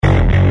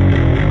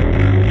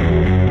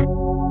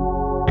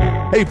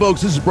Hey,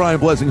 folks, this is Brian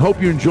Blessing. Hope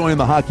you're enjoying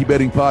the Hockey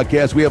Betting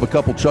Podcast. We have a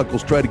couple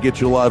chuckles, try to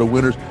get you a lot of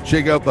winners.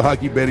 Check out the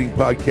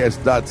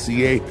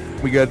hockeybettingpodcast.ca.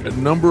 We got a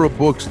number of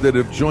books that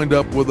have joined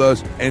up with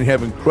us and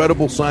have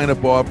incredible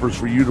sign-up offers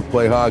for you to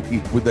play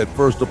hockey with that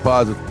first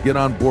deposit. Get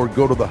on board.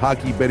 Go to the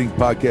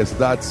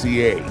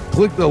hockeybettingpodcast.ca.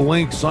 Click the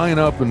link, sign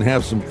up, and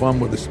have some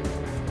fun with us.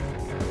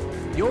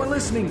 You're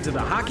listening to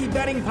the Hockey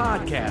Betting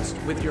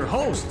Podcast with your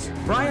hosts,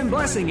 Brian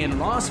Blessing in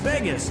Las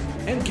Vegas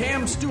and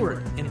Cam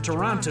Stewart in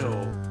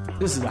Toronto.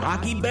 This is the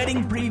Hockey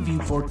Betting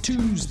Preview for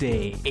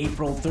Tuesday,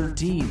 April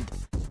 13th,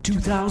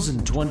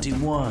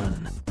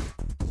 2021.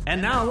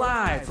 And now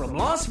live from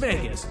Las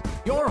Vegas,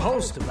 your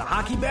host of the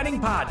Hockey Betting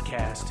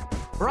Podcast,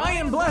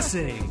 Brian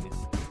Blessing.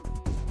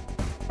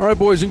 All right,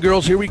 boys and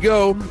girls, here we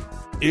go.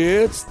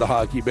 It's the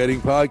Hockey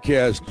Betting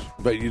Podcast. I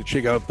invite you to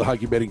check out the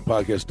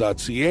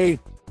hockeybettingpodcast.ca.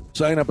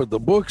 Sign up at the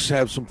books,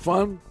 have some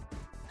fun.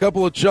 A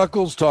couple of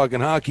chuckles talking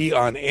hockey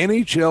on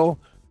NHL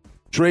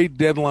trade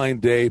deadline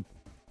day.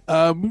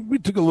 We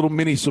took a little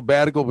mini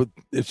sabbatical, but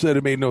it said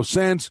it made no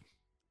sense.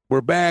 We're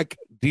back.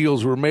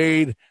 Deals were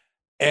made.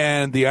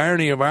 And the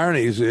irony of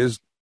ironies is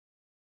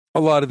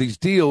a lot of these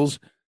deals,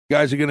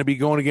 guys are going to be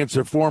going against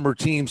their former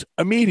teams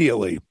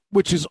immediately,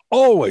 which is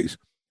always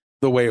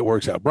the way it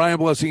works out. Brian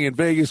Blessing in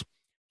Vegas,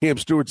 Cam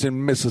Stewart's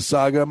in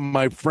Mississauga.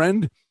 My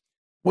friend,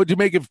 what'd you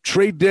make of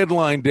trade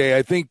deadline day?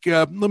 I think,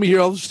 let me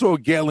hear, I'll just throw a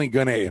Gatling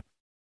gun at you.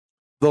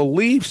 The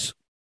Leafs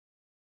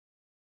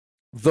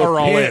are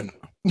all in.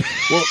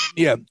 Well,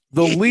 yeah,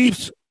 the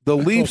Leafs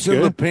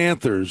and the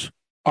Panthers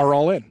are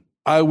all in.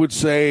 I would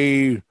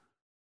say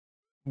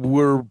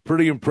were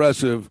pretty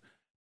impressive.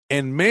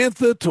 And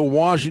Mantha to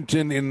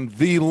Washington in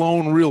the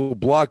lone real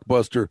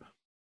blockbuster,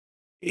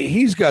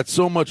 he's got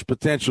so much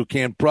potential.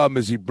 Problem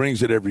is he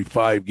brings it every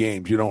 5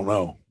 games. You don't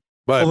know.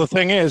 But, well, the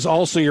thing is,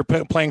 also, you're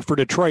playing for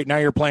Detroit. Now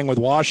you're playing with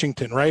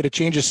Washington, right? A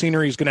change of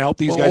scenery is going to help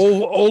these guys.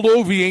 Old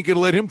Ovi ain't going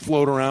to let him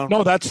float around.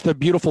 No, that's the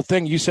beautiful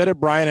thing. You said it,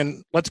 Brian,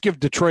 and let's give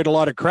Detroit a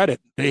lot of credit.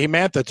 Hey,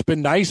 Mantha, it's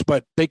been nice,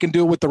 but they can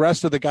do it with the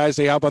rest of the guys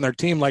they have on their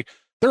team. Like,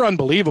 they're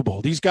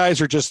unbelievable. These guys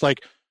are just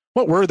like,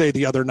 what were they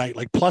the other night?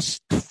 Like plus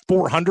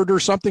 400 or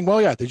something?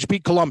 Well, yeah, they just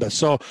beat Columbus.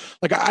 So,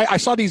 like, I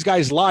saw these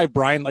guys live,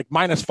 Brian, like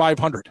minus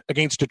 500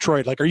 against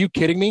Detroit. Like, are you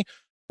kidding me?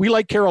 We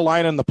like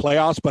Carolina in the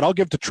playoffs, but I'll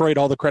give Detroit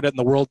all the credit in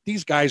the world.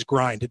 These guys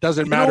grind. It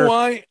doesn't matter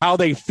how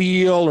they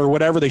feel or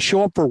whatever. They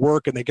show up for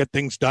work and they get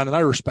things done, and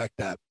I respect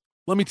that.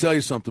 Let me tell you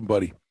something,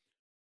 buddy.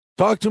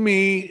 Talk to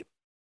me,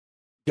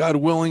 God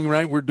willing,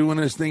 right? We're doing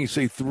this thing, you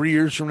say 3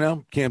 years from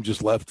now. Cam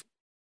just left.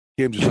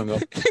 Cam just hung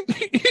up.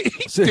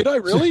 Did I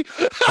really?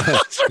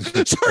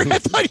 Sorry, I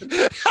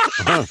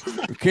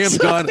thought Cam's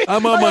gone.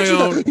 I'm on my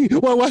own.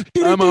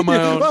 I'm on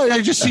my own. I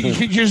just see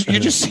you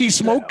just see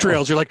smoke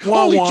trails. You're like,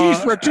 holy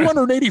geez, for a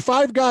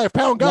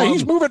 285-pound guy,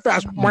 he's moving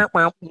fast.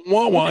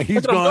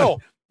 He's gone.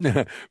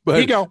 But here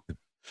you go.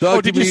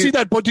 Did you see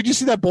that? Did you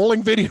see that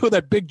bowling video?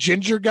 That big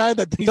ginger guy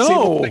that they say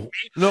looks like me?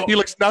 No, he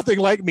looks nothing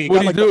like me.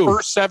 What did he do? The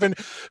first 7.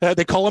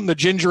 They call him the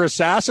Ginger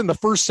Assassin. The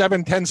first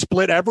 7-10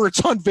 split ever.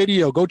 It's on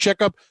video. Go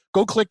check up.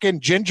 Go click in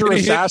Ginger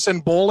Assassin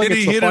bowling.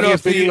 It's the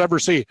funniest video you ever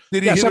see.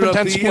 Did he hit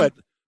 7-10 split?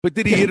 But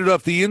did he hit it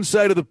off the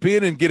inside of the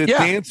pin and get it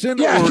dancing?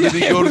 Yeah, or did he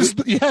go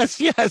to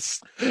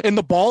yes. And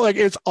the ball, like,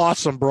 it's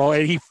awesome, bro.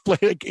 And he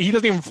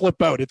doesn't even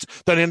flip out. It's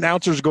the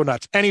announcers go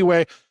nuts.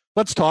 Anyway.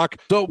 Let's talk.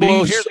 So,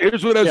 well,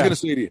 here's what I was going to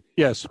say to you.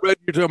 Yes. You're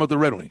talking about the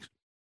Red Wings.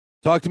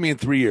 Talk to me in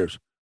 3 years.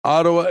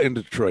 Ottawa and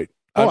Detroit.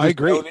 I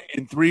agree.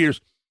 In 3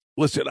 years.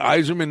 Listen,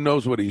 Yzerman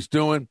knows what he's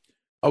doing.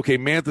 Okay,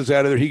 Mantha's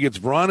out of there. He gets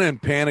Vrana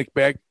and Panic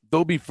back.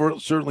 They'll be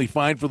certainly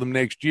fine for them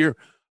next year.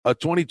 A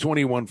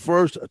 2021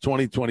 first, a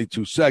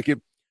 2022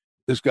 second.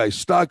 This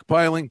guy's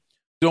stockpiling.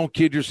 Don't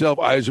kid yourself.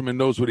 Yzerman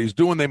knows what he's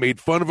doing. They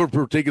made fun of him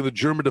for taking the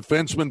German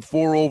defenseman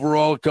 4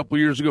 overall a couple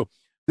years ago.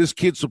 This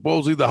kid's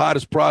supposedly the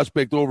hottest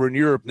prospect over in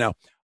Europe now.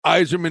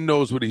 Yzerman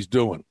knows what he's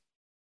doing.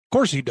 Of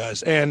course he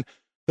does. And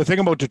the thing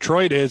about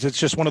Detroit is it's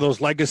just one of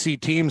those legacy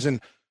teams, and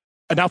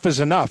enough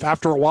is enough.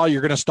 After a while,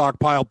 you're going to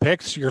stockpile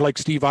picks. You're like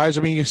Steve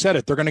Yzerman. You said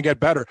it. They're going to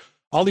get better.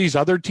 All these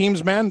other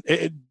teams, man,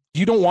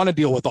 you don't want to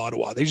deal with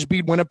Ottawa. They just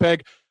beat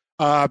Winnipeg.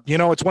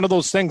 It's one of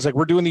those things. Like,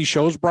 we're doing these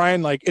shows,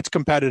 Brian, like, it's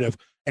competitive.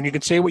 And you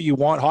can say what you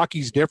want.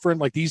 Hockey's different.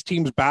 Like, these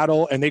teams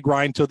battle and they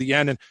grind till the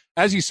end. And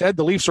as you said,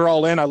 the Leafs are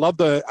all in. I love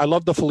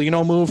the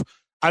Foligno move.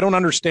 I don't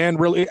understand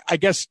really. I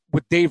guess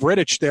with Dave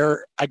Rittich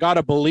there, I got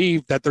to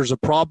believe that there's a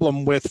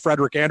problem with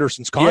Frederick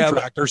Anderson's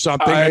contract or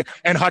something.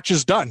 And Hutch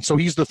is done. So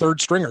he's the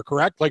third stringer,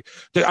 correct? Like,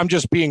 I'm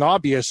just being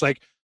obvious.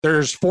 Like,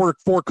 there's four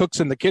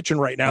cooks in the kitchen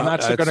right now. And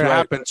that's going to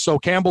happen. So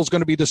Campbell's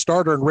going to be the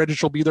starter and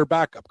Rittich will be their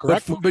backup,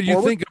 correct? But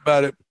you think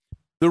about it.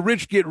 The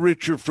rich get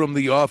richer from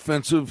the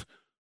offensive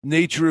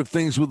nature of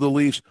things with the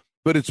Leafs,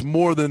 but it's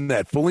more than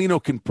that. Foligno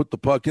can put the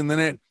puck in the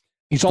net.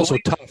 He's also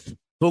tough.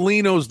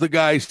 Foligno's the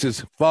guy who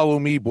says, follow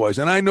me, boys.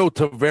 And I know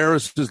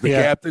Tavares is the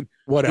captain.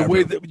 Whatever. The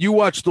way that you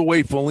watch the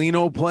way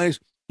Foligno plays,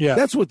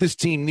 that's what this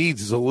team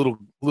needs is a little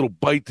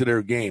bite to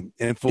their game.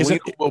 And Foligno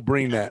will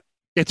bring that.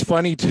 It's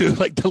funny too,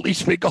 like the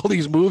Leafs make all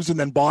these moves and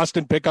then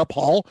Boston pick up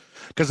Hall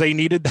because they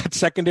needed that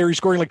secondary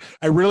scoring. Like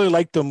I really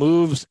like the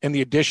moves and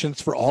the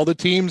additions for all the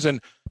teams. And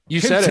you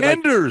said it,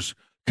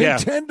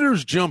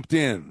 contenders jumped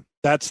in.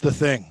 That's the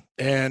thing,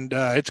 and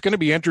it's going to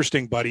be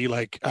interesting, buddy.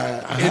 Like,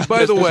 and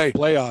by the way,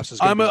 playoffs.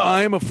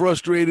 I am a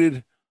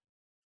frustrated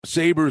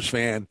Sabres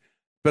fan,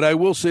 but I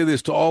will say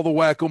this to all the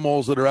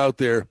whack-a-moles that are out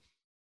there,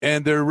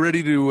 and they're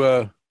ready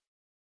to,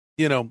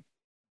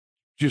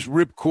 just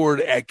rip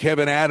cord at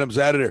Kevin Adams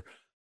out of there.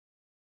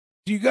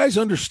 Do you guys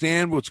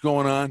understand what's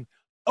going on?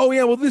 Oh,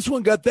 yeah, well, this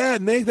one got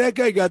that, and they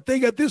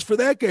got this for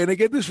that guy, and they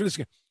get this for this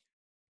guy.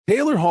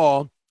 Taylor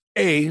Hall,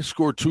 A,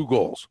 scored 2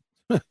 goals.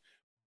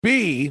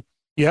 B,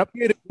 he had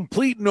a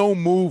complete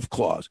no-move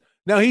clause.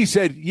 Now, he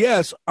said,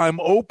 yes, I'm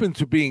open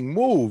to being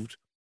moved,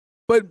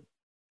 but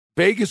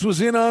Vegas was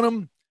in on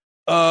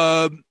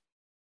him.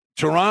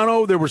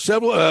 Toronto, there were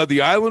several,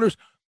 the Islanders.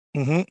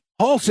 Mm-hmm.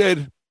 Hall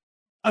said,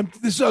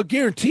 I'll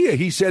guarantee you,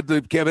 he said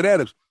to Kevin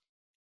Adams,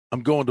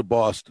 I'm going to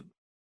Boston.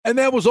 And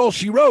that was all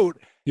she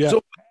wrote. Yeah.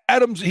 So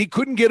Adams, he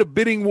couldn't get a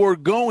bidding war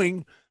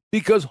going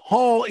because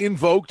Hall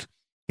invoked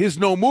his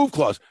no-move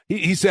clause.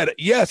 He said,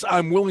 yes,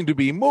 I'm willing to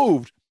be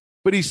moved,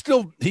 but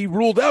he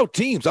ruled out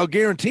teams. I'll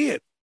guarantee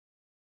it.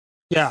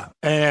 Yeah,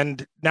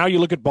 and now you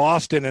look at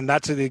Boston, and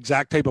that's the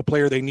exact type of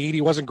player they need.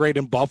 He wasn't great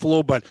in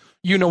Buffalo, but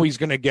he's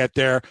going to get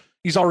there.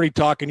 He's already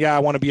talking, I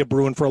want to be a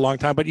Bruin for a long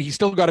time, but he's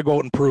still got to go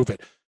out and prove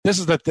it. This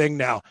is the thing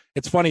now.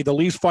 It's funny. The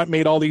Leafs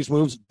made all these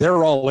moves.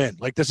 They're all in.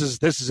 Like, this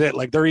is it.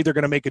 Like, they're either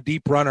going to make a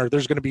deep run or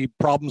there's going to be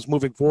problems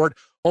moving forward.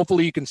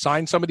 Hopefully you can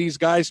sign some of these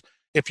guys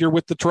if you're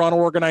with the Toronto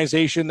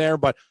organization there.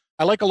 But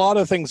I like a lot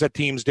of things that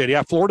teams did.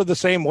 Yeah, Florida the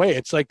same way.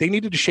 It's like they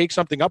needed to shake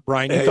something up,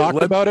 Brian. You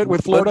talked about it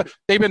with Florida.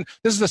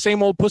 This is the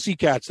same old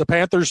pussycats. The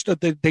Panthers,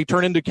 they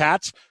turn into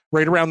cats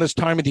right around this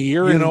time of the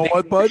year. You know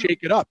what, bud? Shake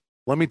it up.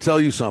 Let me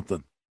tell you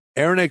something.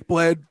 Aaron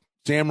Ekblad,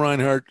 Sam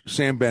Reinhart,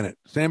 Sam Bennett.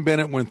 Sam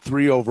Bennett went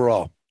 3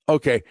 overall.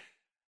 Okay.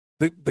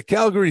 The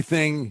Calgary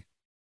thing,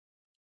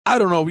 I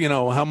don't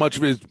know, how much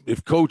of it,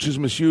 if coaches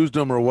misused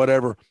them or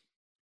whatever.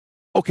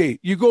 Okay,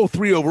 you go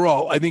 3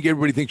 overall. I think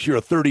everybody thinks you're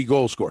a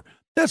 30-goal scorer.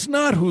 That's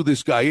not who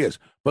this guy is.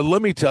 But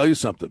let me tell you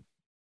something.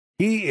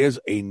 He is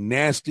a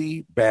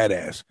nasty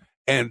badass.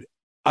 And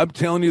I'm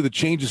telling you, the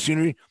change of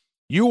scenery,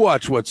 you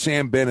watch what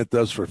Sam Bennett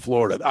does for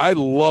Florida. I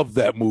love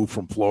that move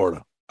from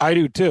Florida. I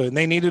do too. And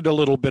they needed a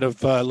little bit of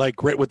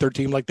grit with their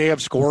team. Like, they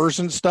have scorers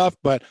and stuff,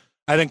 but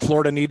I think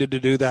Florida needed to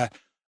do that.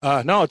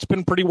 No, it's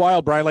been pretty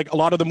wild, Brian. Like, a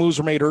lot of the moves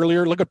were made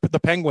earlier. Look at the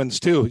Penguins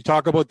too. You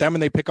talk about them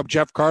and they pick up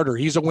Jeff Carter.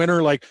 He's a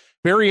winner. Like,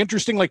 very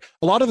interesting. Like,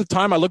 a lot of the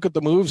time I look at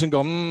the moves and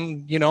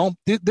go,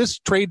 this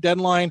trade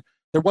deadline,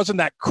 there wasn't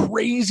that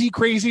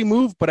crazy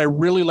move, but I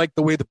really like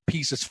the way the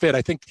pieces fit.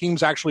 I think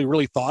teams actually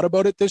really thought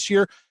about it this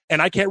year.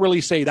 And I can't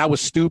really say that was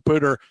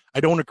stupid or I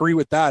don't agree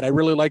with that. I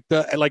really like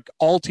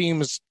all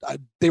teams.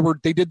 They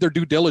did their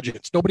due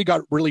diligence. Nobody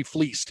got really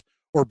fleeced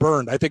or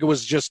burned. I think it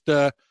was just,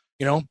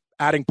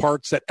 adding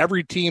parts that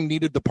every team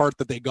needed the part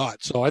that they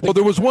got. So I think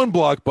there was one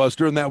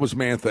blockbuster, and that was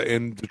Mantha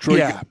in Detroit.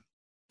 Yeah,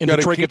 and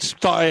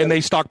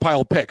they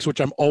stockpile picks, which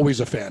I'm always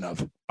a fan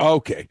of.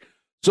 Okay,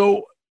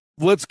 so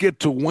let's get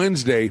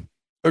to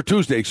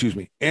Tuesday, excuse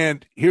me.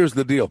 And here's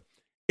the deal: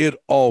 it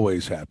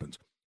always happens.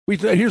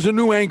 Here's a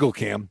new angle,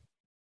 Cam.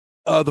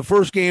 The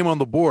first game on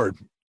the board.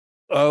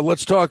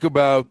 Let's talk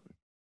about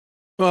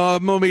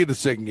maybe the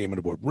second game on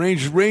the board.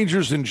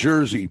 Rangers in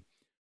Jersey.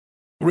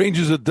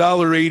 Rangers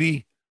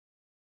 $1.80.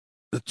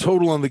 The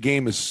total on the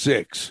game is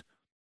 6.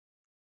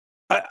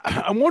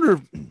 I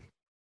wonder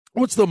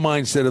what's the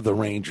mindset of the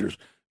Rangers.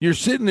 You're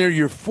sitting there,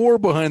 you're 4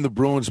 behind the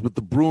Bruins, but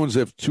the Bruins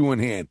have 2 in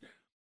hand.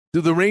 Do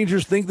the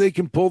Rangers think they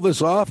can pull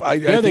this off?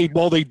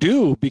 They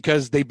do,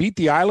 because they beat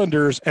the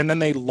Islanders and then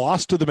they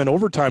lost to them in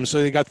overtime. So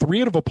they got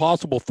 3 out of a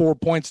possible 4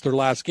 points their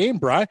last game,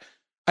 Bri.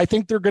 I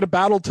think they're going to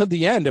battle to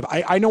the end.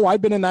 I know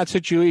I've been in that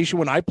situation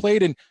when I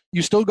played, and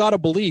you still got to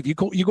believe. You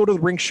go to the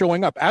rink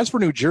showing up. As for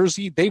New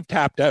Jersey, they've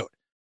tapped out.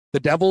 The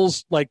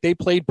Devils, they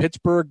played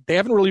Pittsburgh. They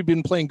haven't really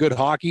been playing good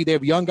hockey. They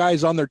have young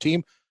guys on their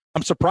team.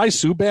 I'm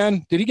surprised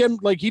Subban, he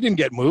didn't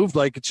get moved.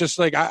 It's just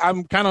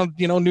I'm kind of,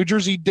 New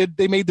Jersey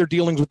they made their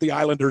dealings with the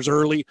Islanders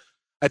early.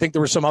 I think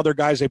there were some other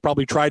guys they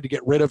probably tried to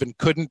get rid of and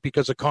couldn't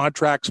because of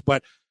contracts.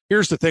 But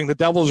here's the thing. The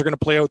Devils are going to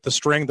play out the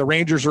string. The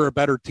Rangers are a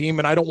better team,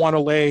 and I don't want to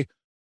lay,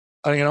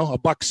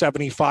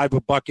 $1.75,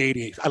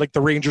 $1.80. I like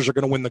the Rangers are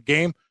going to win the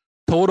game.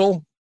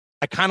 Total,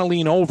 I kind of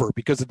lean over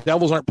because the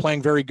Devils aren't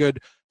playing very good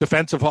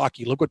defensive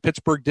hockey. Look what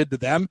Pittsburgh did to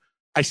them.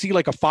 I see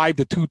like a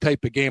 5-2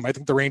 type of game. I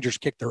think the Rangers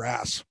kicked their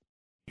ass.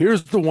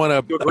 Here's the one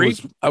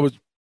I was.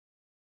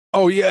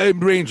 Oh yeah,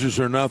 Rangers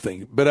are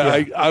nothing, but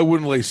yeah. I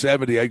wouldn't lay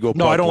 70. I go.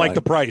 No, I don't like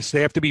the price.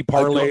 They have to be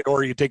parlayed,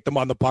 or you take them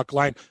on the puck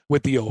line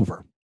with the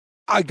over.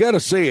 I gotta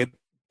say it.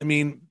 I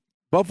mean,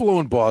 Buffalo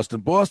and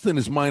Boston. Boston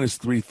is minus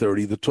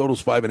 330. The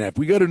total's 5.5.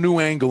 We got a new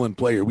angle in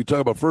play here. We talk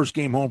about first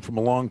game home from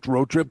a long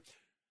road trip.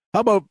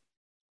 How about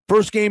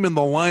first game in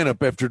the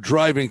lineup after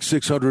driving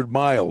 600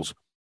 miles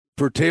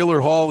for Taylor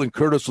Hall and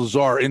Curtis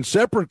Lazar in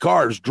separate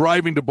cars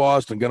driving to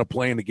Boston, going to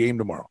play in the game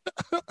tomorrow.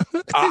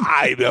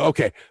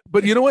 Okay.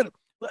 But you know what?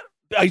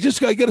 I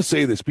got to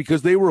say this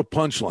because they were a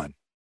punchline.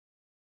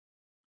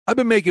 I've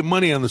been making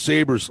money on the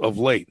Sabres of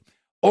late.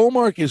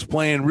 Olmark is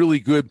playing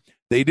really good.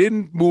 They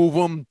didn't move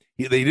him.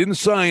 They didn't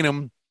sign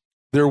him.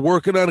 They're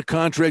working on a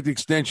contract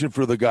extension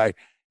for the guy.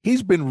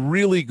 He's been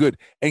really good.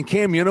 And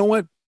Cam, you know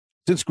what?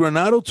 Since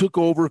Granato took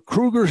over,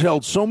 Kruger's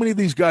held so many of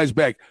these guys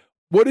back.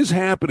 What is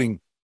happening?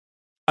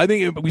 I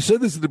think we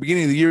said this at the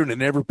beginning of the year and it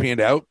never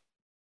panned out.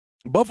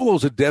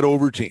 Buffalo's a dead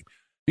over team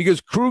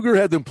because Kruger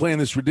had them playing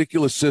this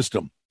ridiculous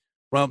system.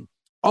 Well,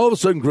 all of a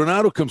sudden,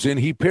 Granato comes in.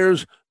 He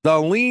pairs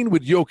Dahlin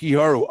with Yoki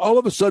Haru. All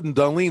of a sudden,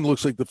 Dahlin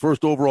looks like the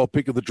first overall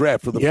pick of the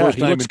draft for the first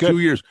time in 2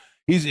 years.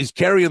 He's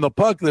carrying the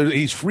puck.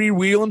 He's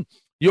freewheeling.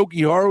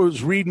 Yoki Haru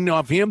is reading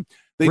off him.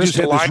 They just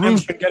had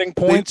this been getting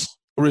points.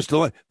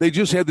 They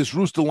just had this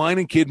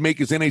Ristolainen kid make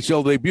his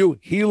NHL debut.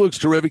 He looks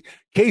terrific.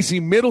 Casey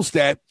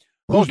Middlestat.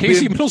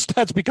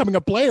 Middlestat's becoming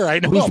a player. I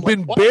know. Who's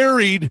been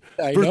buried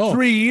for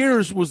 3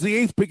 years, was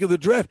the 8th pick of the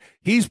draft.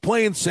 He's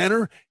playing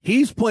center.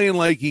 He's playing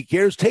like he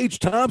cares. Tage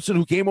Thompson,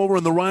 who came over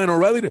in the Ryan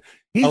O'Reilly.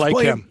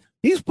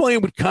 He's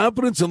playing with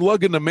confidence and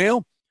lugging the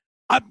mail.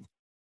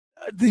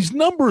 These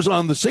numbers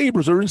on the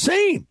Sabres are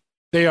insane.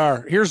 They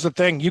are. Here's the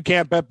thing. You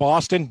can't bet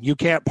Boston. You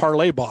can't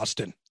parlay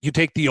Boston. You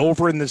take the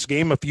over in this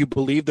game if you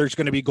believe there's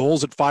going to be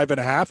goals at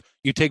 5.5.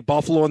 You take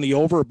Buffalo in the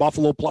over,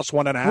 Buffalo plus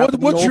 1.5.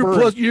 What's your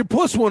plus? Your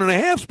plus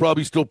 1.5 is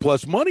probably still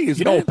plus money,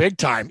 isn't it? Big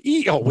time.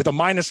 With a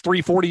minus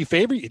 340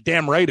 favorite. You're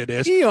damn right it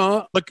is.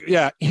 Yeah. Look,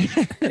 yeah.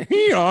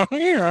 Yeah.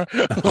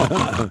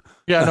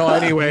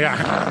 Anyway.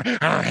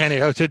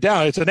 Anyhow,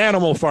 it's an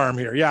animal farm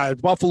here. Yeah,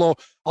 Buffalo.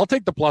 I'll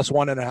take the plus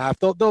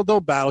 1.5. They'll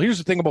battle. Here's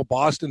the thing about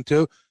Boston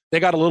too. They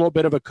got a little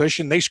bit of a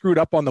cushion. They screwed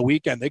up on the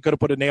weekend. They could have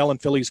put a nail in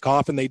Philly's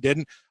coffin. They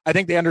didn't. I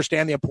think they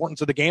understand the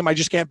importance of the game. I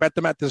just can't bet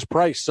them at this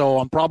price. So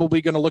I'm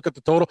probably going to look at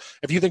the total.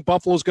 If you think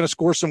Buffalo's going to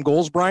score some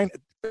goals, Brian,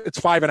 it's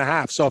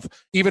 5.5. So if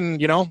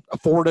even, a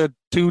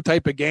 4-2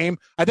 type of game,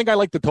 I think I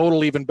like the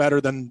total even better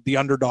than the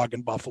underdog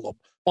in Buffalo.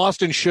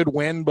 Boston should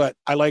win, but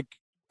are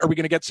we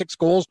going to get 6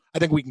 goals? I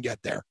think we can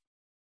get there.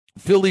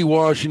 Philly,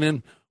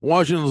 Washington.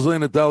 Washington's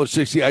laying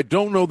 $1.60. I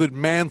don't know that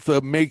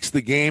Mantha makes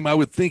the game. I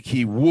would think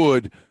he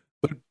would.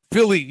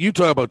 Philly, you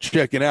talk about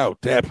tapping out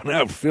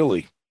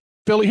Philly.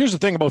 Philly, here's the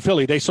thing about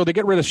Philly. They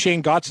get rid of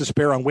Shane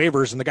Gottsespierre on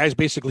waivers, and the guy's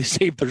basically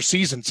saved their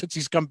season since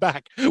he's come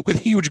back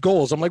with huge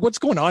goals. I'm like, what's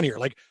going on here?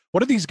 Like,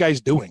 what are these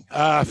guys doing?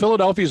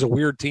 Philadelphia is a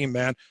weird team,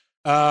 man.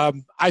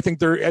 I think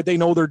they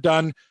know they're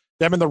done.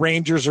 Them and the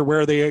Rangers are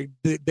where they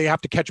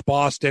have to catch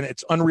Boston.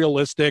 It's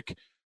unrealistic.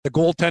 The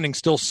goaltending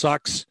still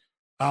sucks.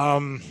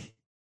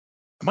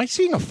 Am I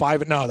seeing a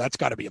 5? No, that's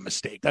got to be a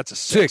mistake. That's a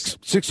 6.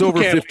 6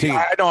 over 15.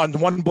 I know on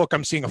one book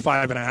I'm seeing a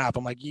 5.5.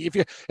 I'm like, if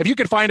you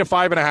could find a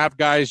 5.5,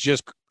 guys,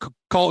 just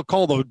call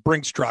the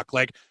Brinks truck.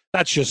 Like,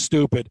 that's just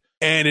stupid.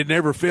 And it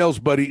never fails,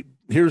 buddy.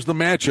 Here's the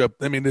matchup.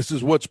 I mean, this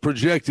is what's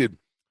projected.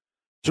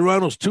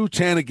 Toronto's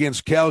 2-10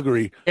 against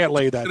Calgary. Can't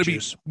lay that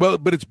juice.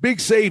 But it's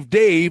Big Save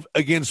Dave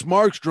against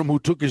Markstrom, who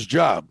took his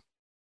job.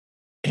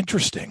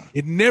 Interesting.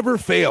 It never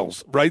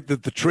fails, right?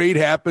 That the trade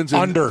happens.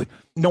 Under.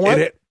 You know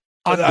what?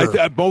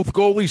 Both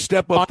goalies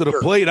step up to the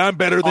plate. I'm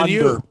better than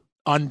you.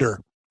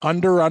 Under.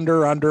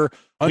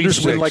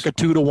 Leafs win like a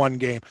 2-1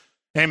 game.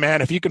 Hey,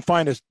 man, if you can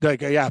find if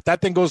that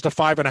thing goes to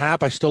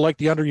 5.5, I still like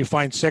the under. You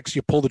find 6,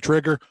 you pull the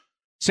trigger.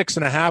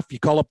 6.5, you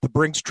call up the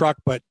Brinks truck,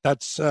 but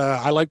that's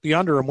I like the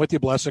under. I'm with you,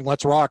 Blessing.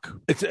 Let's rock.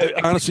 It's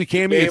honestly,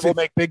 Cammy, Dave will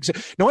make big. You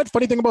know what?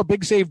 Funny thing about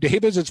Big Save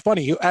Dave is it's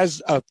funny.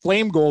 As a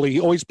Flame goalie,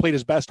 he always played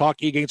his best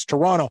hockey against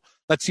Toronto.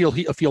 Let's see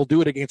if he'll do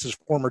it against his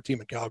former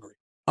team in Calgary.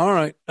 All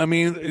right. I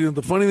mean,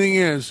 the funny thing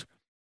is,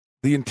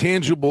 this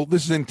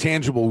is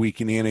intangible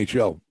week in the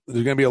NHL.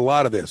 There's going to be a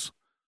lot of this.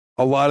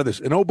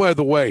 And oh, by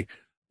the way,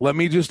 let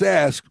me just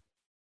ask,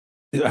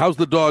 how's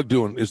the dog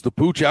doing? Is the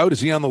pooch out?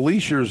 Is he on the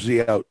leash or is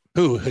he out?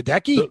 Who,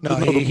 Hideki? No,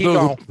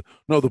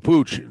 the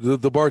pooch,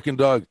 the barking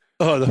dog.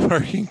 Oh, the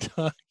barking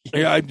dog.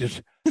 Yeah, I'm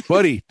just,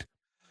 buddy.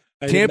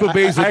 Tampa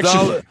Bay's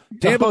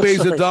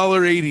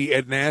 $1.80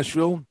 at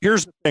Nashville.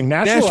 Here's the thing.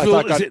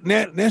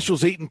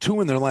 Nashville's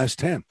 8-2 in their last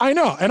 10. I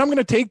know, and I'm going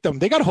to take them.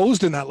 They got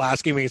hosed in that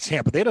last game against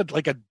Tampa. They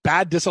had a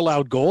bad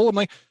disallowed goal. I'm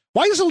like,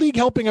 why is the league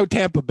helping out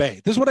Tampa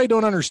Bay? This is what I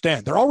don't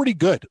understand. They're already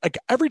good. Like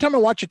every time I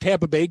watch a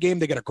Tampa Bay game,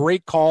 they get a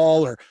great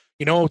call or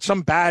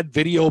some bad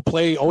video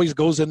play always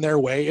goes in their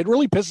way. It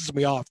really pisses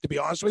me off, to be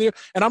honest with you.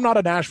 And I'm not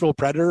a Nashville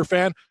Predator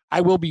fan.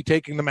 I will be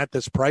taking them at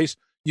this price.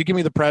 You give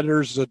me the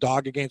Predators as a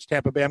dog against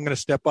Tampa Bay, I'm going to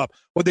step up.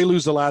 What they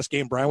lose the last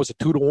game, Brian, was it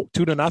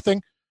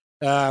 2-0?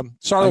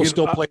 Sorrow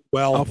still played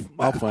well.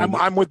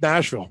 I'm with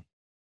Nashville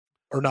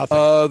or nothing.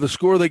 The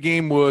score of the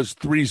game was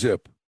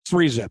 3-zip.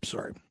 3-zip,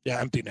 sorry. Yeah,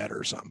 empty netter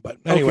or something. But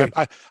anyway,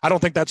 okay. I don't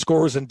think that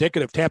score was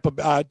indicative.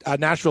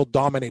 Nashville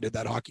dominated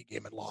that hockey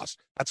game and lost.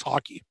 That's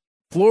hockey.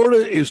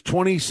 Florida is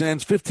 20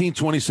 cents, 15,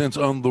 20 cents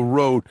on the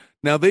road.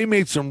 Now, they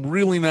made some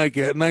really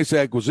nice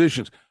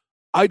acquisitions.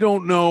 I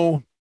don't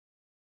know.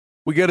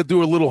 We got to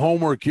do a little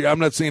homework here. I'm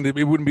not saying that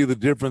it wouldn't be the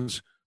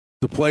difference.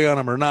 to play on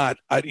him or not.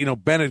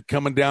 Bennett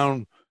coming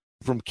down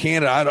from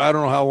Canada, I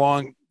don't know how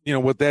long,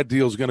 what that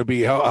deal is going to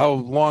be, how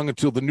long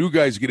until the new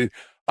guys get in.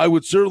 I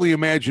would certainly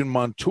imagine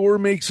Montour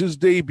makes his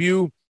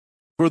debut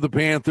for the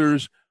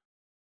Panthers.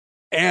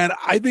 And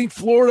I think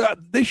Florida,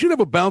 they should have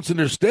a bounce in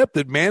their step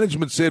that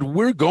management said,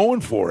 we're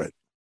going for it.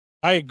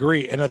 I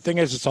agree. And the thing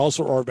is, it's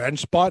also a revenge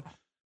spot.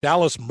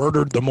 Dallas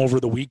murdered them over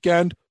the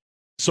weekend.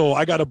 So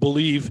I got to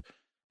believe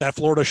that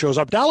Florida shows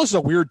up. Dallas is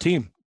a weird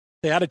team.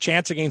 They had a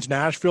chance against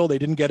Nashville. They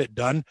didn't get it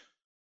done.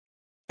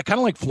 I kind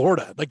of like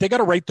Florida. Like, they got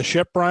to right the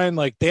ship, Brian.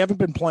 Like, they haven't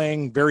been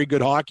playing very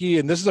good hockey,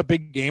 and this is a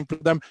big game for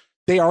them.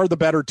 They are the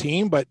better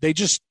team, but did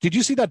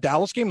you see that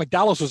Dallas game? Like,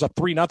 Dallas was up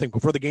 3-0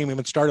 before the game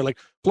even started. Like,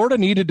 Florida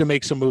needed to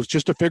make some moves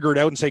just to figure it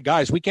out and say,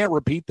 guys, we can't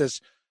repeat this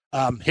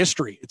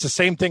history. It's the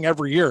same thing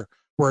every year.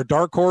 We're a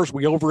dark horse,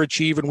 we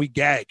overachieve and we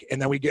gag,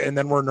 and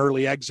then we're an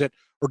early exit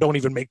or don't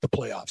even make the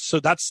playoffs. So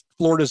that's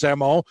Florida's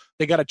MO.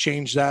 They got to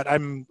change that.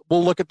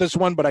 We'll look at this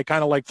one, but I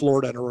kind of like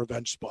Florida in a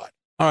revenge spot.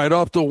 All right,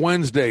 off to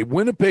Wednesday.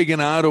 Winnipeg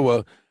and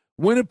Ottawa.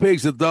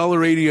 Winnipeg's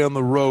 $1.80 on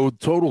the road,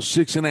 total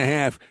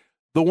 6.5.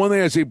 The one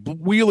thing I say,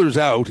 Wheeler's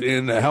out,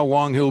 and how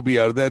long he'll be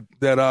out. That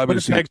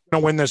obviously. Winnipeg's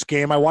going to win this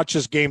game. I watched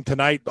this game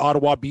tonight.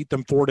 Ottawa beat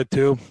them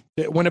 4-2.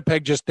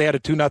 Winnipeg they had a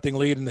 2-0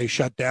 lead and they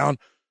shut down.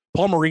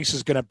 Paul Maurice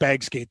is going to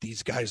bag skate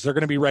these guys. They're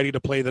going to be ready to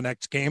play the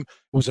next game.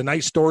 It was a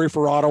nice story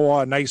for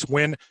Ottawa, a nice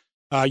win.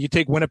 You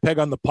take Winnipeg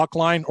on the puck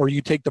line, or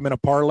you take them in a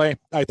parlay.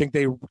 I think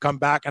they come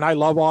back, and I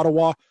love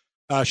Ottawa.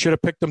 Should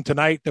have picked them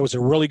tonight. That was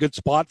a really good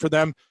spot for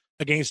them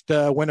against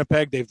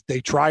Winnipeg. They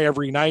try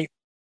every night.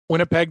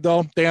 Winnipeg,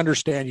 though, they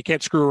understand you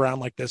can't screw around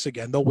like this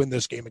again. They'll win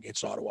this game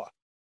against Ottawa.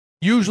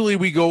 Usually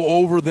we go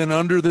over then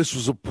under. This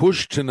was a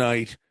push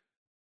tonight.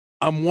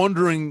 I'm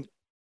wondering,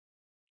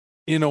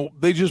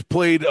 they just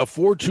played a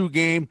 4-2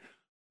 game.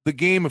 The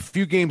game a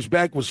few games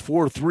back was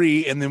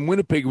 4-3, and then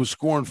Winnipeg was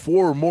scoring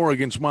 4 or more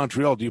against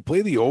Montreal. Do you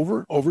play the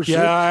over? Over 6?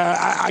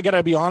 Yeah, I got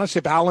to be honest.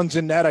 If Allen's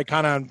in net,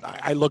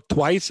 I look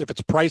twice. If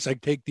it's Price, I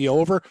take the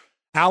over.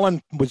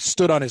 Allen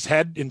stood on his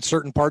head in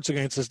certain parts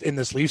in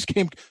this Leafs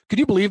game. Could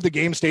you believe the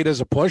game stayed as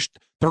a push?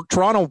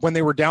 Toronto, when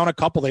they were down a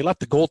couple, they left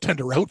the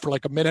goaltender out for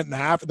like a minute and a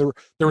half. There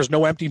was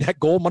no empty net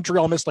goal.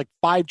 Montreal missed like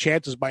 5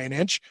 chances by an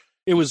inch.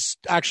 It was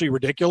actually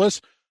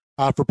ridiculous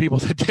for people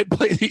that did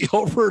play the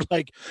over.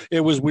 Like,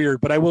 it was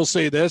weird. But I will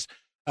say this.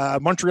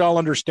 Montreal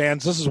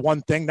understands this is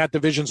one thing. That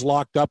division's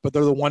locked up, but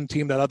they're the one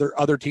team that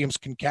other teams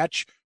can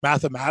catch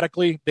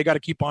mathematically. They got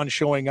to keep on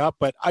showing up.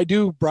 But I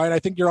do, Brian, I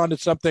think you're onto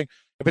something.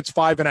 If it's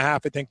 5.5, I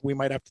think we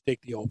might have to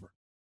take the over.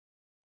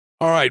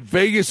 All right,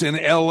 Vegas and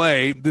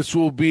L.A. This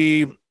will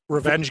be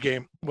revenge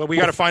game. Well, we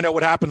got to find out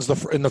what happens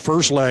in the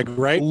first leg,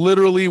 right?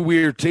 Literally,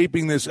 we're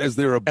taping this as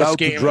they're about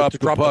to drop the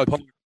puck.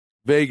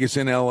 Vegas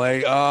and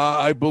L.A.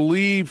 I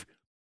believe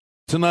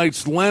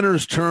tonight's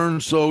Leonard's turn,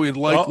 so it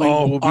likely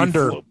will be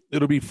under.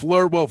 It'll be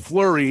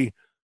Fleury.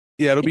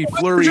 Yeah, it'll be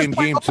Fleury in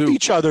game 2.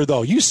 Each other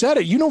though, you said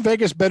it. You know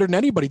Vegas better than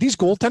anybody. These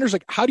goaltenders,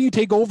 like, how do you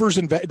take overs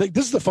in Vegas? Like,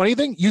 this is the funny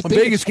thing. You think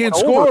Vegas can't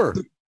score.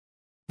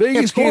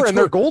 Vegas can't score, and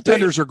their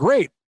goaltenders are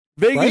great.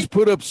 Vegas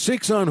put up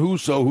 6 on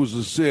Husso, who's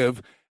a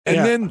sieve,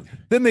 and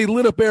then they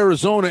lit up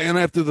Arizona. And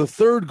after the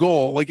third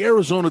goal, like,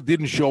 Arizona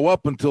didn't show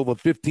up until the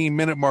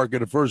 15-minute mark of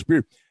the first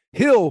period.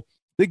 Hill,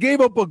 they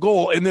gave up a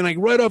goal, and then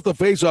right off the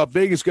faceoff,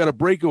 Vegas got a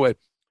breakaway.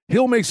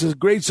 Hill makes a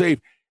great save.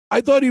 I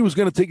thought he was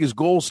going to take his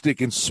goal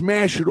stick and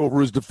smash it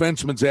over his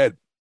defenseman's head.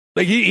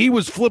 Like, he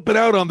was flipping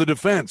out on the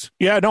defense.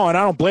 Yeah, no, and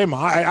I don't blame him.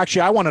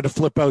 I wanted to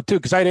flip out too,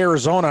 because I had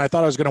Arizona. I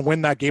thought I was going to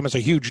win that game as a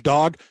huge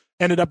dog.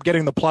 Ended up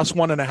getting the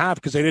 +1.5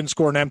 because they didn't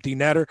score an empty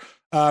netter.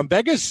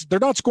 Vegas, they're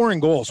not scoring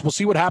goals. We'll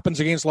see what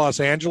happens against Los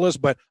Angeles,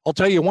 but I'll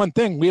tell you one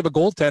thing. We have a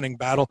goaltending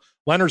battle.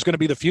 Leonard's going to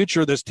be the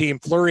future of this team.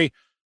 Fleury,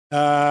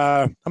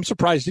 I'm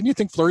surprised. Didn't you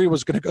think Fleury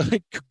was going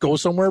to go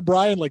somewhere,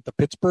 Brian, like the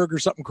Pittsburgh or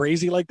something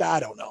crazy like that? I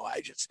don't know.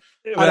 I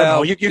don't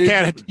know. You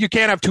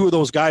can't have 2 of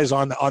those guys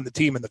on the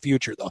team in the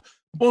future, though.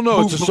 Well,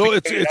 no,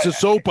 it's a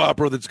soap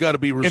opera that's got to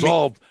be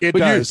resolved. It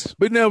does.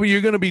 But now you're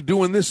going to be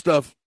doing this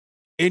stuff,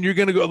 and you're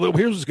going to go.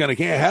 Here's what's going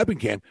to happen,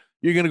 Cam.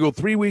 You're going to go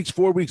 3 weeks,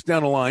 4 weeks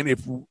down the line.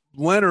 If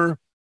Leonard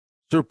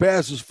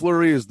surpasses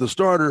Fleury as the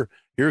starter,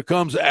 here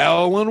comes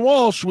Alan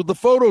Walsh with the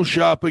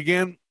Photoshop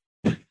again.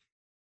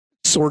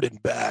 Sword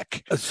and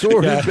back.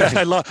 Back.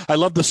 I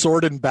love the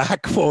sword and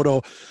back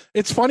photo.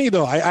 It's funny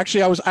though. I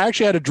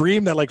actually had a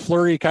dream that, like,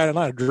 Fleury, kind of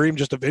not a dream,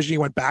 just a vision. He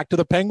went back to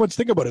the Penguins.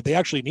 Think about it. They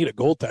actually need a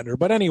goaltender.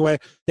 But anyway,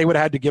 they would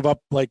have had to give up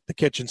like the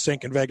kitchen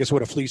sink, and Vegas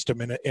would have fleeced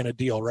him in a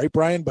deal, right,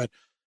 Brian? But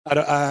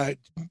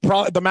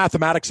probably the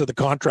mathematics of the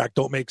contract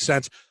don't make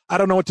sense. I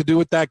don't know what to do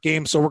with that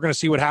game. So we're going to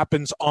see what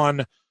happens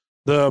on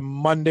the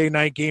Monday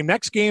night game.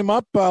 Next game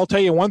up, I'll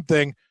tell you one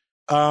thing.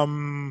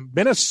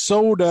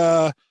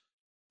 Minnesota.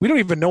 We don't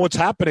even know what's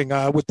happening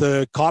with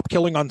the cop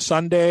killing on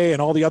Sunday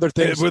and all the other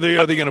things. Are they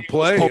going to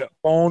play?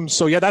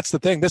 So, yeah, that's the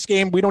thing. This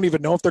game, we don't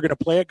even know if they're going to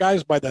play it,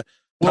 guys, by the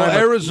time.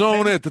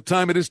 Arizona, at the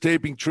time of this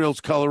taping,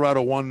 trails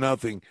Colorado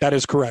 1-0. That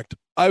is correct.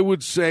 I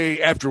would say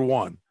after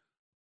 1.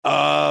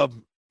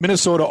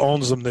 Minnesota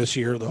owns them this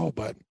year, though.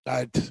 But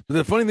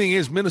the funny thing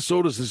is,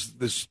 Minnesota's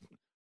this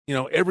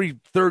every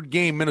third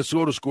game,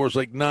 Minnesota scores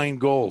like 9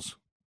 goals.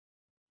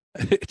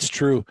 It's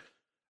true.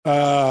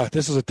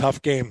 This is a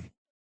tough game.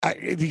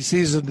 This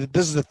is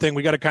the thing.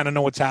 We got to kind of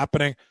know what's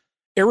happening.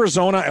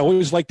 Arizona, I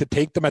always like to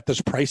take them at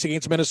this price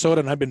against Minnesota,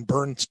 and I've been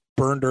burned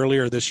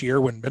earlier this year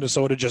when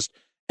Minnesota just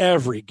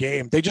every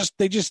game they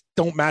just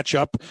don't match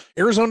up.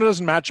 Arizona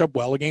doesn't match up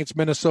well against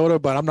Minnesota,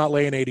 but I'm not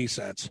laying 80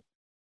 cents.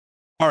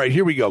 All right,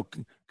 here we go.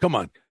 Come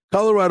on,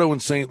 Colorado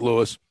and St.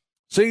 Louis.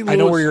 St. Louis. I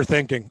know where you're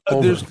thinking.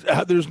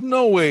 There's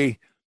no way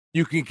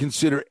you can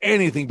consider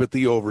anything but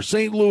the over.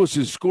 St. Louis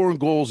is scoring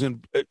goals I'd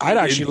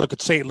actually look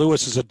at St.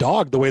 Louis as a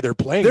dog the way they're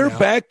playing. They're now.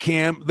 back,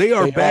 Cam. They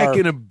are back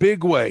in a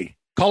big way.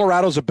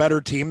 Colorado's a better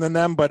team than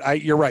them,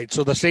 but you're right.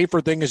 So the safer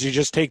thing is you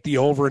just take the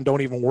over and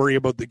don't even worry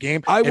about the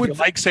game. If you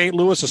like St.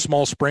 Louis, a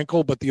small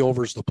sprinkle, but the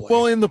over's the play.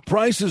 Well, and the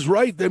price is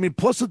right. I mean,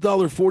 plus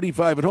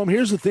 $1.45 at home.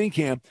 Here's the thing,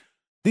 Cam.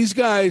 These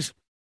guys,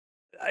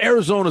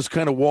 Arizona's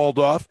kind of walled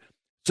off.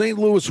 St.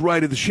 Louis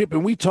righted the ship,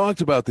 and we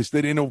talked about this,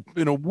 that in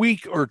a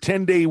week or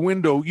 10-day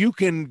window, you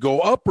can go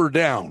up or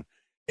down,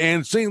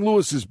 and St.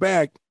 Louis is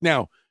back.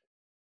 Now,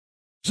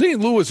 St.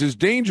 Louis is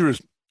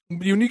dangerous.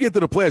 When you get to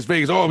the playoffs,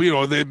 Vegas,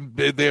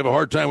 they have a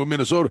hard time with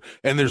Minnesota,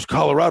 and there's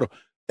Colorado,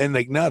 and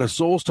not a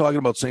soul's talking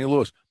about St.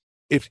 Louis.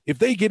 If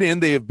they get in,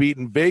 they have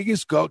beaten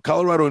Vegas,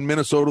 Colorado, and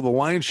Minnesota, the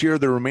lion's share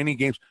of their remaining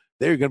games.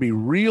 They're going to be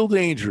real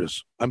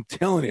dangerous. I'm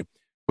telling you.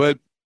 But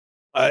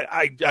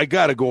I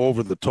got to go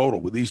over the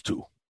total with these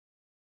two.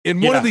 In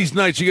one of these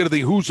nights, you got to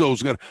think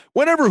Husso's going to.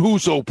 Whenever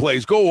Husso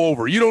plays, go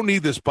over. You don't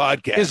need this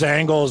podcast. His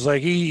angle is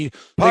like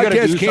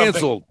podcast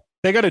canceled.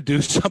 They got to do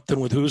something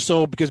with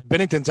Husso because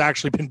Binnington's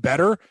actually been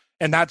better,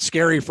 and that's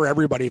scary for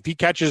everybody. If he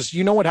catches,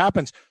 you know what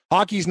happens.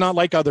 Hockey's not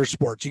like other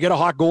sports. You get a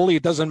hot goalie,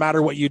 it doesn't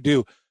matter what you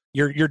do.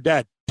 You're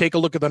dead. Take a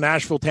look at the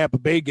Nashville-Tampa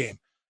Bay game.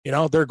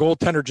 Their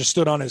goaltender just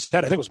stood on his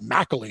head. I think it was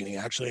McElhinney,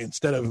 actually,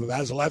 instead of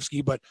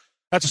Vasilevsky, but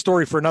that's a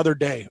story for another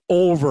day.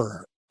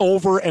 Over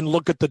and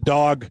look at the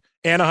dog.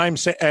 Anaheim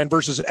and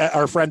versus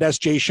our friend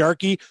S.J.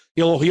 Sharkey.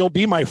 He'll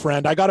be my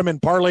friend. I got him in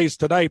parlays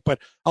tonight, but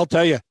I'll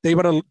tell you, they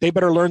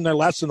better learn their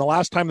lesson. The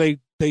last time they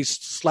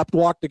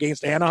sleptwalked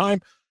against Anaheim,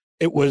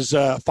 it was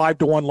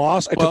 5-1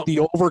 loss. I took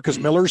the over because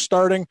Miller's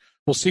starting.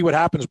 We'll see what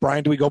happens,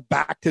 Brian. Do we go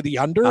back to the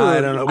under? I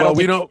don't know. Well,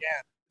 we don't.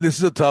 This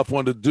is a tough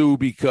one to do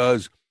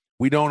because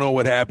we don't know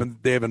what happened.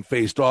 They haven't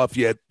faced off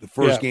yet. The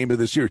first game of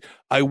the series.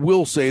 I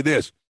will say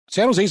this: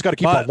 San Jose's got to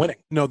keep on winning.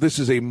 No,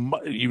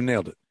 you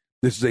nailed it.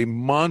 This is a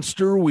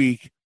monster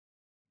week,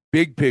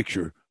 big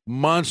picture,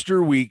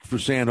 monster week for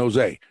San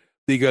Jose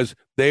because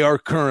they are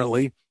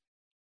currently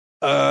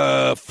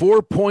 4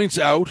 points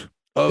out.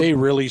 They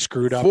really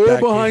screwed up. 4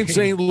 behind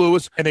St.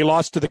 Louis. And they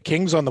lost to the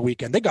Kings on the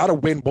weekend. They got to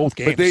win both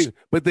games.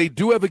 But they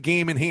do have a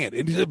game in hand.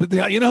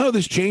 But you know how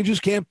this changes,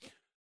 Cam?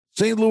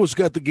 St. Louis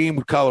got the game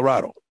with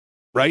Colorado,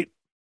 right?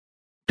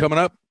 Coming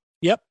up?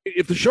 Yep.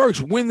 If the Sharks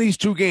win these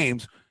 2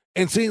 games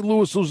and St.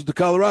 Louis loses to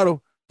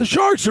Colorado, the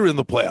Sharks are in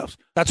the playoffs.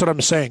 That's what I'm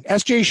saying.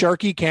 S.J.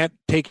 Sharkey can't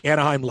take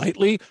Anaheim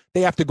lightly.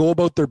 They have to go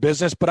about their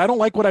business. But I don't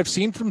like what I've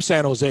seen from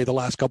San Jose the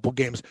last couple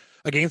games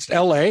against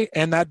L.A.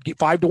 and that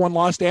 5-1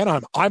 loss to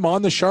Anaheim. I'm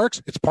on the Sharks.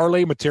 It's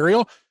parlay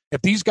material.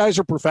 If these guys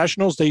are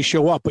professionals, they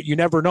show up. But you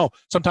never know.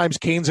 Sometimes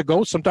Kane's a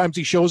ghost. Sometimes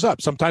he shows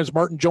up. Sometimes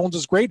Martin Jones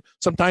is great.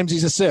 Sometimes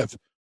he's a sieve.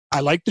 I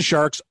like the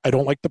Sharks. I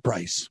don't like the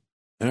price.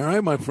 All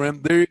right, my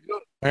friend. There you go.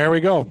 There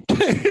we go.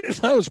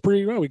 That was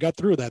pretty well. We got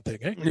through that thing.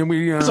 Eh? And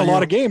there's a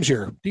lot of games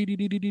here.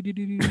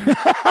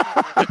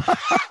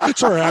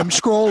 Sorry, I'm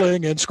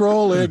scrolling and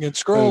scrolling and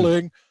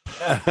scrolling.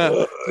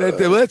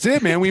 That's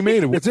it, man. We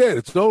made it. That's it.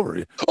 It's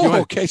over.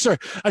 Okay. Sorry.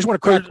 I just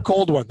want to crack a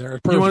cold one there.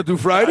 You want to do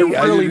Friday?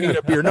 I really need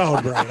a beer. No,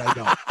 Brian, I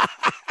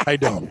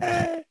don't.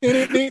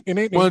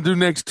 Want to do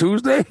next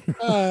Tuesday?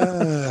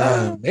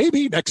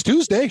 Maybe next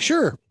Tuesday.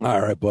 Sure.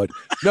 All right, bud.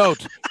 No,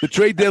 the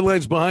trade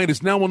deadline's behind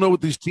us. Now we'll know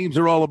what these teams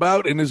are all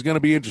about, and it's going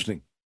to be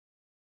interesting.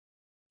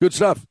 Good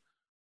stuff.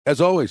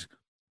 As always,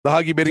 the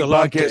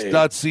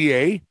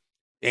HockeyBettingPodcast.ca,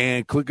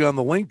 and click on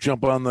the link,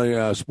 jump on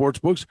the sports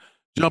books,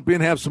 jump in,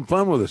 have some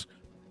fun with us.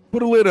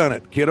 Put a lid on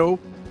it, kiddo.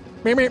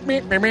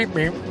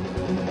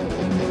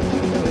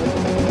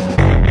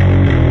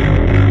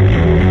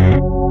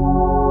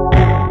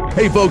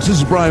 Hey, folks, this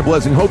is Brian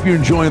Blessing. Hope you're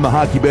enjoying the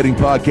Hockey Betting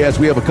Podcast.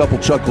 We have a couple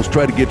chuckles,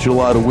 try to get you a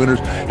lot of winners.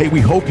 Hey, we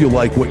hope you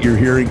like what you're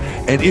hearing.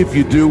 And if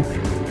you do,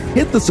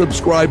 hit the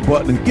subscribe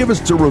button and give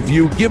us a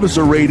review, give us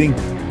a rating.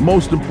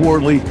 Most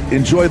importantly,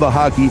 enjoy the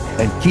hockey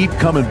and keep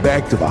coming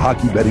back to the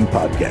Hockey Betting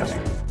Podcast.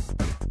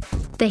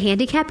 The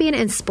handicapping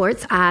and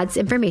sports odds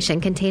information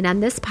contained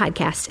on this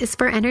podcast is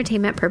for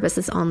entertainment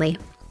purposes only.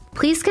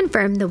 Please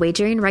confirm the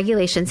wagering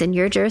regulations in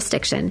your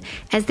jurisdiction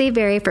as they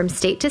vary from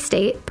state to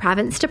state,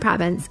 province to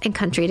province, and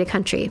country to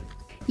country.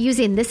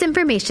 Using this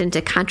information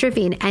to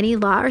contravene any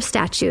law or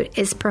statute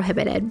is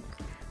prohibited.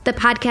 The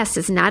podcast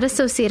is not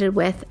associated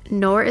with,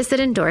 nor is it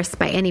endorsed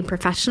by any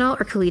professional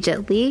or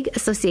collegiate league,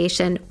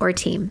 association, or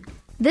team.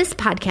 This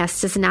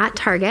podcast does not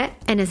target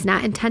and is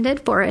not intended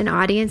for an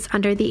audience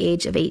under the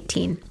age of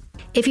 18.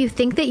 If you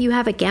think that you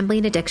have a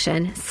gambling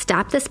addiction,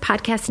 stop this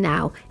podcast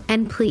now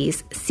and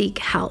please seek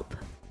help.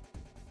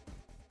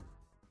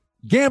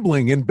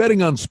 Gambling and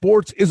betting on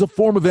sports is a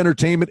form of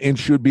entertainment and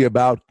should be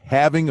about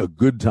having a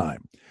good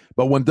time.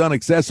 But when done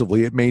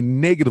excessively, it may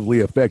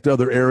negatively affect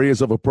other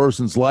areas of a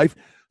person's life,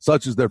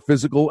 such as their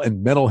physical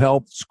and mental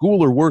health,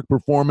 school or work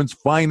performance,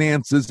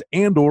 finances,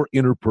 and or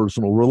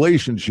interpersonal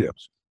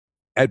relationships.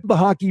 At the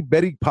Hockey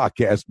Betting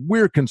Podcast,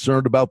 we're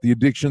concerned about the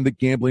addiction that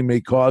gambling may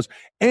cause,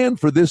 and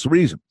for this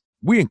reason,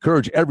 we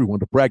encourage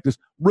everyone to practice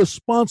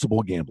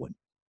responsible gambling,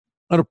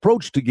 an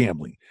approach to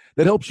gambling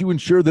that helps you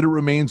ensure that it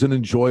remains an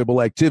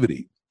enjoyable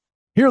activity.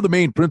 Here are the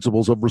main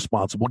principles of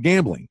responsible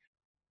gambling.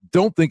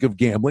 Don't think of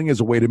gambling as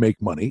a way to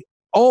make money.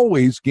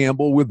 Always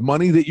gamble with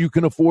money that you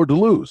can afford to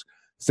lose.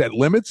 Set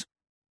limits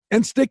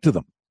and stick to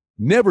them.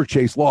 Never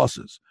chase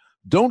losses.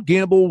 Don't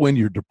gamble when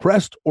you're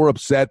depressed or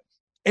upset,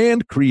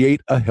 and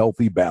create a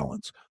healthy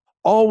balance.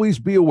 Always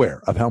be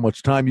aware of how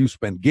much time you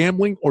spend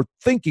gambling or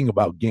thinking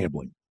about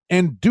gambling.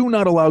 And do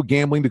not allow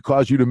gambling to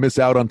cause you to miss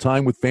out on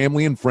time with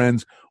family and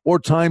friends or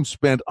time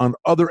spent on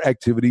other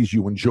activities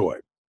you enjoy.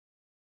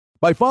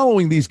 By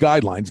following these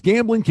guidelines,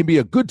 gambling can be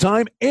a good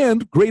time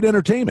and great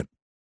entertainment.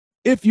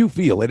 If you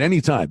feel at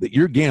any time that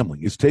your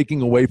gambling is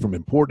taking away from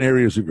important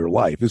areas of your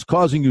life, is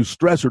causing you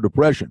stress or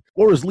depression,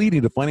 or is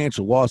leading to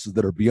financial losses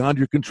that are beyond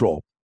your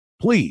control,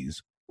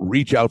 please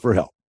reach out for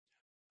help.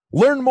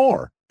 Learn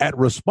more at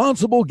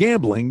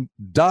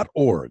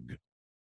responsiblegambling.org.